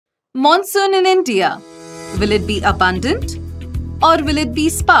Monsoon in India. Will it be abundant or will it be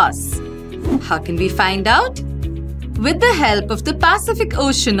sparse? How can we find out? With the help of the Pacific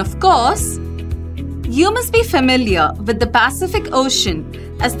Ocean, of course. You must be familiar with the Pacific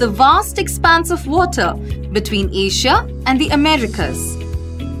Ocean as the vast expanse of water between Asia and the Americas.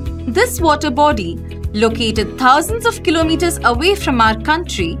 This water body, located thousands of kilometers away from our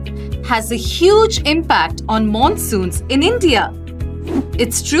country, has a huge impact on monsoons in India.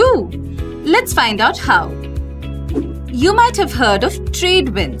 It's true. Let's find out how. You might have heard of trade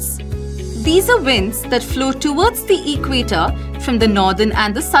winds. These are winds that flow towards the equator from the northern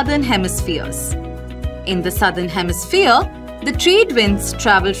and the southern hemispheres. In the southern hemisphere, the trade winds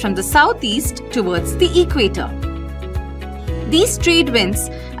travel from the southeast towards the equator. These trade winds,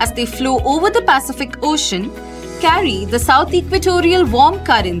 as they flow over the Pacific Ocean, carry the south equatorial warm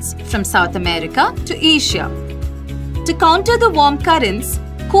currents from South America to Asia. To counter the warm currents,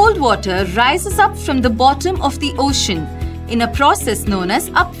 cold water rises up from the bottom of the ocean in a process known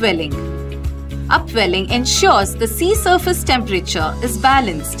as upwelling. Upwelling ensures the sea surface temperature is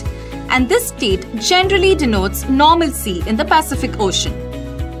balanced, and this state generally denotes normalcy in the Pacific Ocean.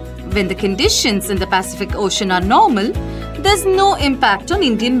 When the conditions in the Pacific Ocean are normal, there's no impact on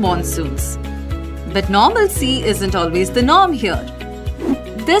Indian monsoons. But normalcy isn't always the norm here.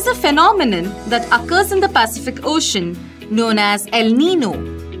 There's a phenomenon that occurs in the Pacific Ocean known as El Nino,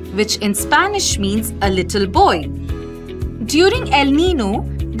 which in Spanish means a little boy. During El Nino,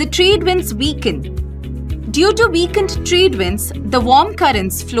 the trade winds weaken. Due to weakened trade winds, the warm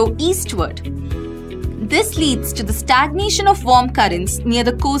currents flow eastward. This leads to the stagnation of warm currents near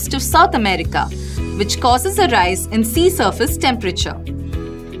the coast of South America, which causes a rise in sea surface temperature.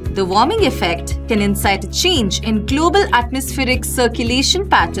 The warming effect can incite a change in global atmospheric circulation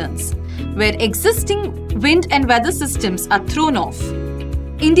patterns, where existing wind and weather systems are thrown off.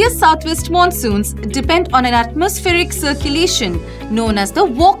 India's southwest monsoons depend on an atmospheric circulation known as the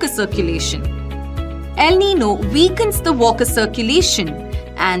Walker circulation. El Nino weakens the Walker circulation,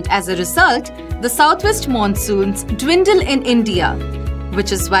 and as a result, the southwest monsoons dwindle in India,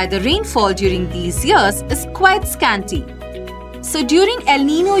 which is why the rainfall during these years is quite scanty. So during El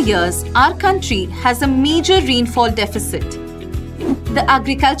Nino years, our country has a major rainfall deficit. The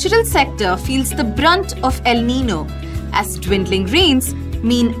agricultural sector feels the brunt of El Nino, as dwindling rains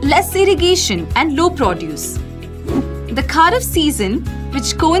mean less irrigation and low produce. The Kharif season,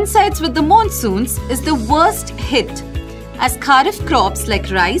 which coincides with the monsoons, is the worst hit, as Kharif crops like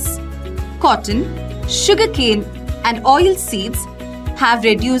rice, cotton, sugarcane and oil seeds have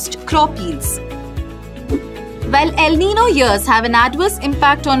reduced crop yields. While El Nino years have an adverse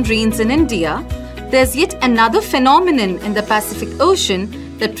impact on rains in India, there's yet another phenomenon in the Pacific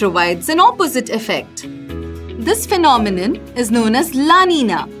Ocean that provides an opposite effect. This phenomenon is known as La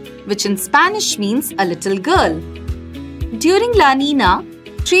Nina, which in Spanish means a little girl. During La Nina,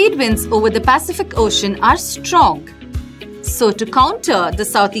 trade winds over the Pacific Ocean are strong. So to counter the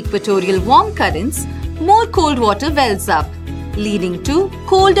south equatorial warm currents, more cold water wells up, leading to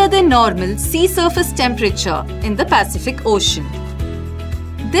colder than normal sea surface temperature in the Pacific Ocean.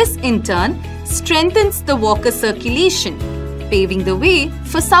 This in turn strengthens the Walker circulation, paving the way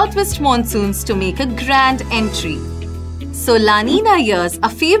for southwest monsoons to make a grand entry. So La Nina years are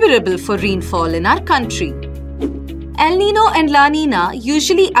favorable for rainfall in our country. El Nino and La Nina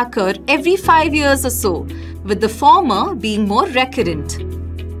usually occur every 5 years or so, with the former being more recurrent.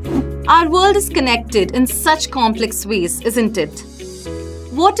 Our world is connected in such complex ways, isn't it?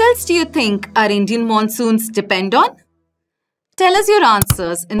 What else do you think our Indian monsoons depend on? Tell us your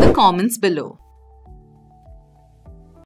answers in the comments below.